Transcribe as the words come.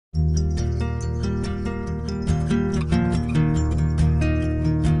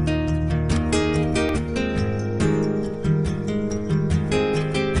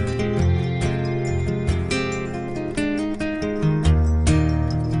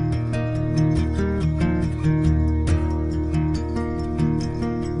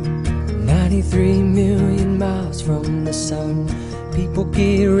3 million miles from the sun. People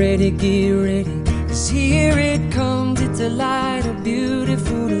get ready, 'cause here it comes. It's a light, a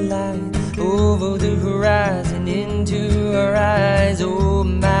beautiful light, over the horizon, into our eyes. Oh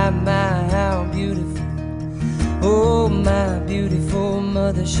my, my, how beautiful. Oh my beautiful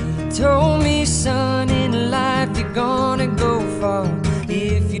mother, she told me, son, in life you're gonna go far.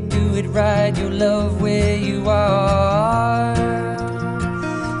 If you do it right, you'll love where you are.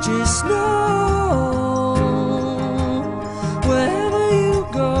 Just know, wherever you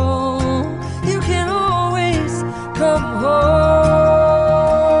go, you can always come home.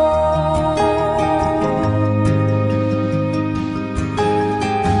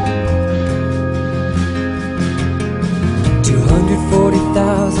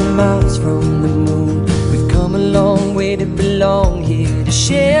 240,000 miles from the moon, we've come a long way to belong here, to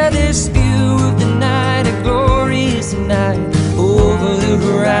share this view of the night, a glorious night. Over the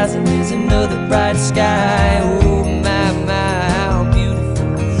horizon is another bright sky.